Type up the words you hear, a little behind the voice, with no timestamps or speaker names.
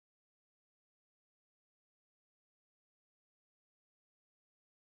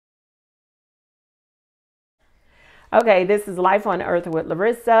Okay, this is Life on Earth with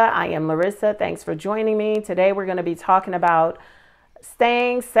Larissa. I am Larissa. Thanks for joining me. Today we're going to be talking about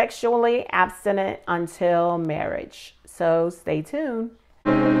staying sexually abstinent until marriage. So stay tuned.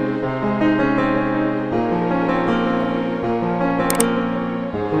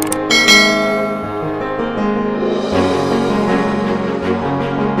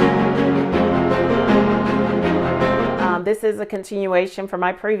 This is a continuation from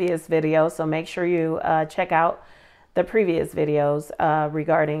my previous video, so make sure you check out the previous videos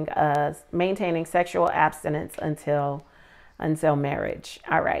regarding maintaining sexual abstinence until marriage.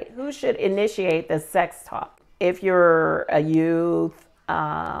 All right, who should initiate the sex talk? If you're a youth,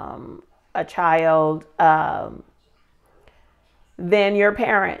 a child, then your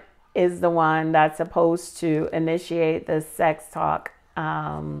parent is the one that's supposed to initiate the sex talk.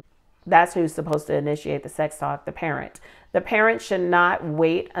 That's who's supposed to initiate the sex talk, the parent. The parent should not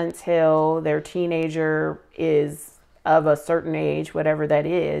wait until their teenager is of a certain age, whatever that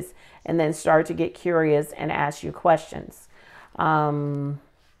is, and then start to get curious and ask you questions. A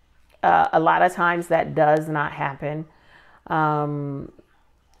lot of times that does not happen.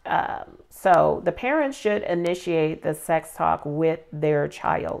 So the parent should initiate the sex talk with their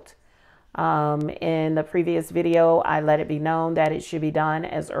child. In the previous video, I let it be known that it should be done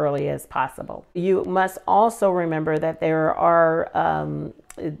as early as possible. You must also remember that there are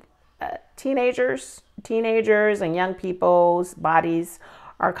teenagers and young people's bodies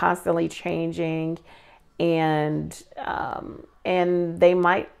are constantly changing, and they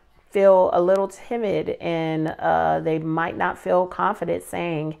might feel a little timid, and they might not feel confident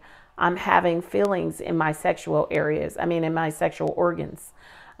saying, I'm having feelings in my sexual areas. in my sexual organs.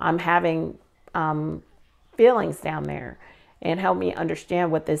 I'm having feelings down there, and help me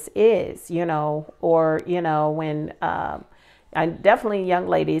understand what this is, or, when definitely young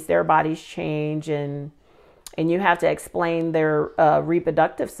ladies, their bodies change, and you have to explain their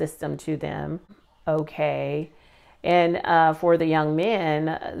reproductive system to them. Okay. And for the young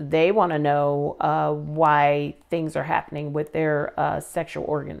men, they want to know why things are happening with their sexual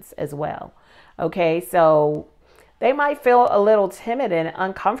organs as well. Okay. So they might feel a little timid and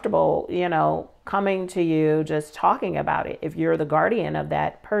uncomfortable, coming to you, just talking about it, if you're the guardian of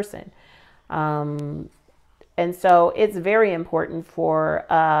that person. And so it's very important for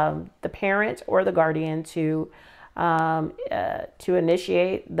the parent or the guardian to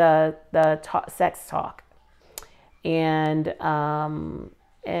initiate the sex talk, and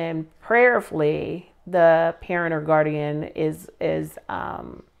prayerfully the parent or guardian is going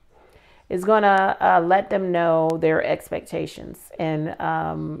to let them know their expectations,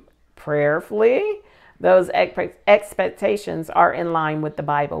 and prayerfully those expectations are in line with the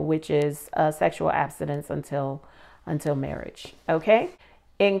Bible, which is sexual abstinence until marriage. Okay.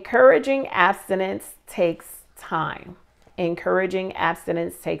 Encouraging abstinence takes time. Encouraging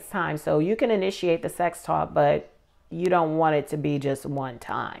abstinence takes time. So you can initiate the sex talk, but you don't want it to be just one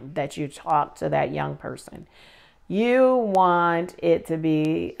time that you talk to that young person. You want it to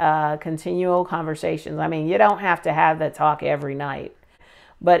be continual conversations. You don't have to have the talk every night,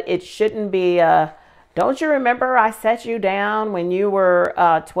 but it shouldn't be don't you remember I set you down when you were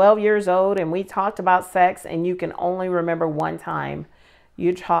 12 years old and we talked about sex, and you can only remember one time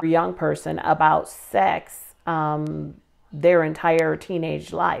you talk to a young person about sex their entire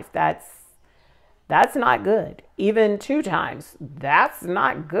teenage life. That's not good. Even 2 times, that's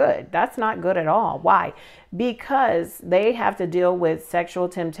not good. That's not good at all. Why? Because they have to deal with sexual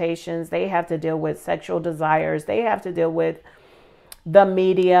temptations. They have to deal with sexual desires. They have to deal with the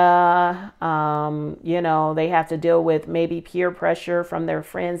media. They have to deal with maybe peer pressure from their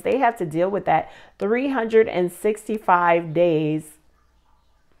friends. They have to deal with that 365 days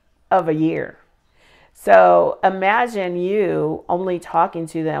of a year. So imagine you only talking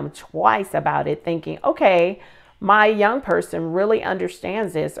to them twice about it, thinking, okay, my young person really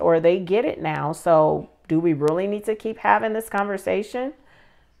understands this, or they get it now. So do we really need to keep having this conversation?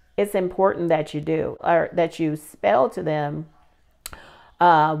 It's important that you do, or that you spell to them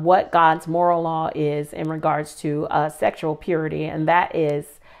what God's moral law is in regards to sexual purity. And that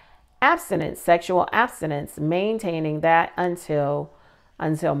is abstinence, sexual abstinence, maintaining that until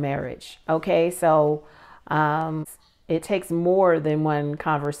marriage. Okay, so it takes more than one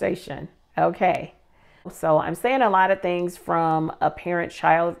conversation. Okay, so I'm saying a lot of things from a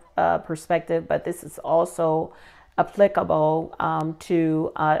parent-child perspective, but this is also applicable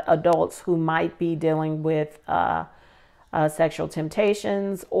to adults who might be dealing with sexual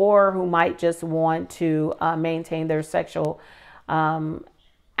temptations, or who might just want to maintain their sexual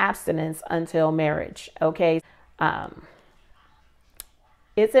abstinence until marriage. Okay.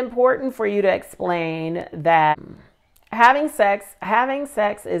 It's important for you to explain that Having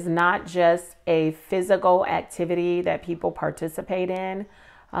sex is not just a physical activity that people participate in.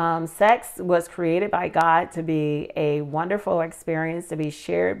 Sex was created by God to be a wonderful experience to be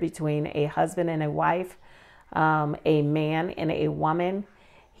shared between a husband and a wife, a man and a woman.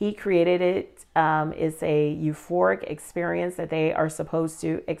 He created it. It's a euphoric experience that they are supposed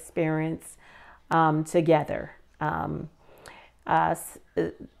to experience together.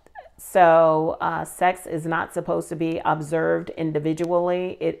 Sex is not supposed to be observed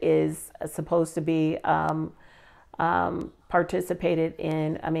individually. It is supposed to be participated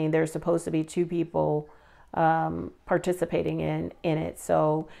in. I mean, there's supposed to be two people participating in it.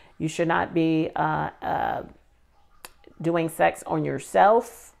 So you should not be doing sex on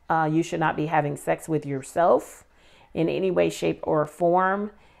yourself. You should not be having sex with yourself in any way, shape, or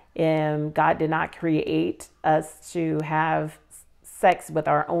form. God did not create us to have sex with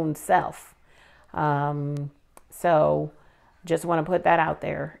our own self. So just want to put that out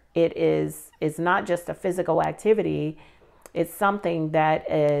there. It's not just a physical activity. It's something that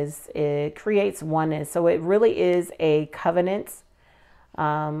it creates oneness. So it really is a covenant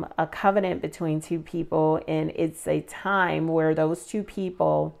between two people. And it's a time where those two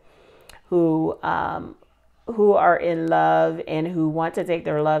people who are in love and who want to take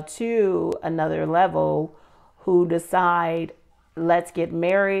their love to another level, who decide, let's get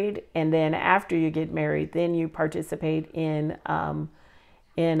married, and then after you get married, then you participate in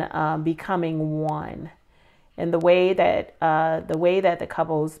becoming one. And the way that the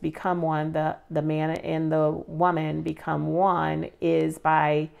couples become one, the man and the woman become one, is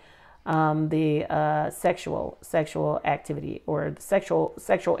by the sexual activity, or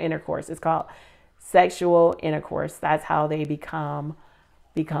sexual intercourse. It's called sexual intercourse. That's how they become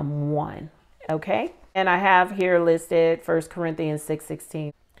one. Okay. And I have here listed 1 Corinthians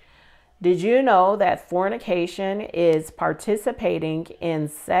 6:16. Did you know that fornication is participating in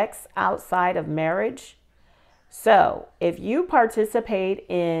sex outside of marriage? So if you participate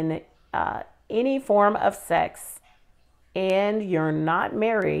in any form of sex and you're not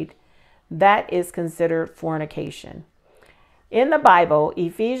married, that is considered fornication. In the Bible,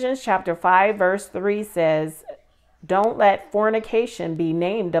 Ephesians chapter 5, verse 3 says, don't let fornication be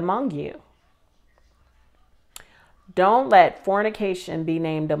named among you. Don't let fornication be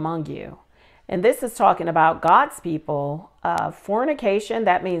named among you. And this is talking about God's people. Fornication,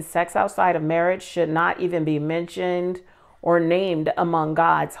 that means sex outside of marriage, should not even be mentioned or named among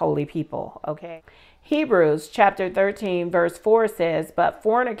God's holy people. Okay. Hebrews chapter 13, verse 4 says, but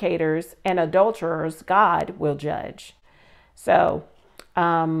fornicators and adulterers God will judge. So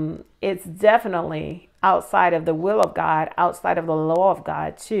it's definitely outside of the will of God, outside of the law of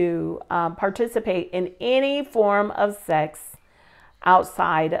God, to participate in any form of sex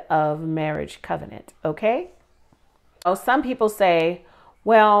outside of marriage covenant. Okay. So some people say,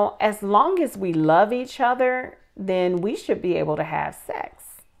 well, as long as we love each other, then we should be able to have sex.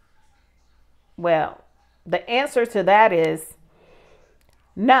 Well, the answer to that is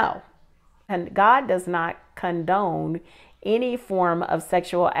no. And God does not condone any form of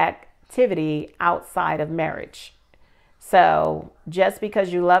sexual activity outside of marriage. So just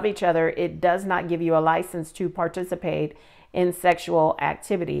because you love each other, it does not give you a license to participate in sexual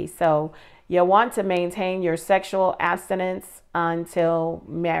activity. So you want to maintain your sexual abstinence until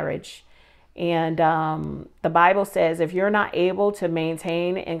marriage. And the Bible says if you're not able to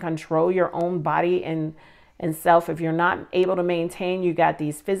maintain and control your own body and self, if you're not able to maintain, you got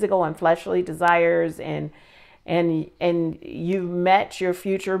these physical and fleshly desires, and you've met your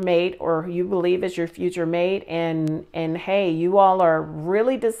future mate, or you believe it's your future mate, and hey, you all are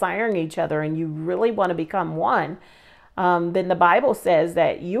really desiring each other and you really want to become one, then the Bible says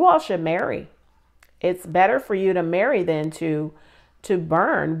that you all should marry. It's better for you to marry than to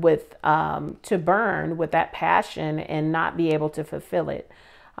burn with that passion and not be able to fulfill it.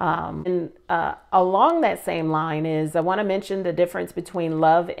 Along that same line is, I want to mention the difference between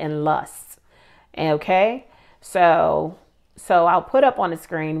love and lust. Okay. So I'll put up on the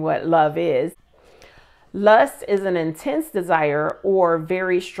screen what love is. Lust is an intense desire or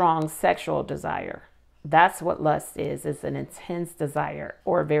very strong sexual desire. That's what lust is. It's an intense desire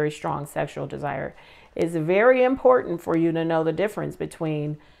or very strong sexual desire. It's very important for you to know the difference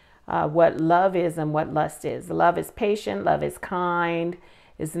between what love is and what lust is. Love is patient. Love is kind.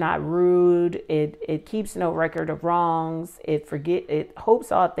 It's not rude. It keeps no record of wrongs. It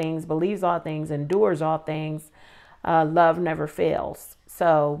hopes all things, believes all things, endures all things. Love never fails.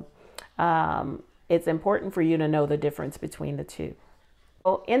 So it's important for you to know the difference between the two.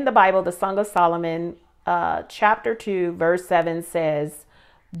 In the Bible, the Song of Solomon, chapter 2, verse 7 says,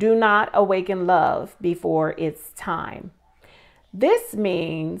 Do not awaken love before it's time. This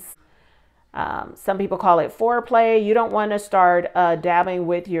means some people call it foreplay. You don't want to start dabbling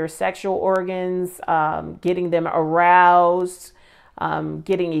with your sexual organs, getting them aroused,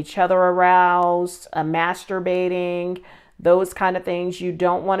 getting each other aroused, masturbating, those kind of things. You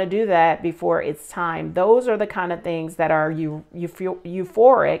don't want to do that before it's time. Those are the kind of things that are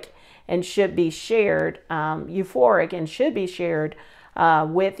euphoric and should be shared,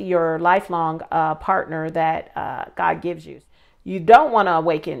 with your lifelong partner that God gives you. You don't want to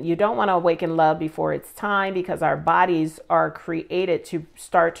awaken love before it's time, because our bodies are created to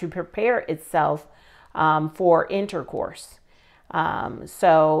start to prepare itself for intercourse.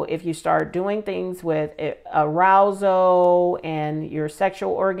 So if you start doing things with arousal and your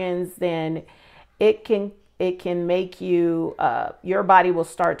sexual organs, then it can make you, your body will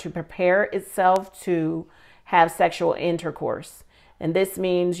start to prepare itself to have sexual intercourse. And this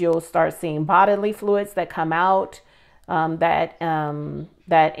means you'll start seeing bodily fluids that come out, that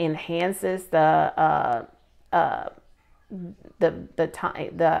enhances the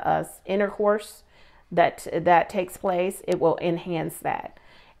intercourse that takes place. It will enhance that,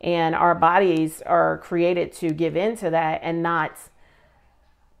 and our bodies are created to give into that and not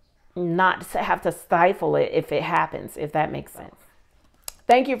have to stifle it if it happens, if that makes sense.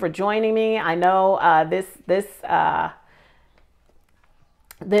 Thank you for joining me. I know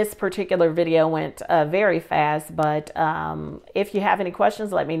this particular video went very fast, but if you have any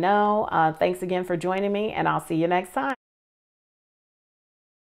questions, let me know. Thanks again for joining me, and I'll see you next time.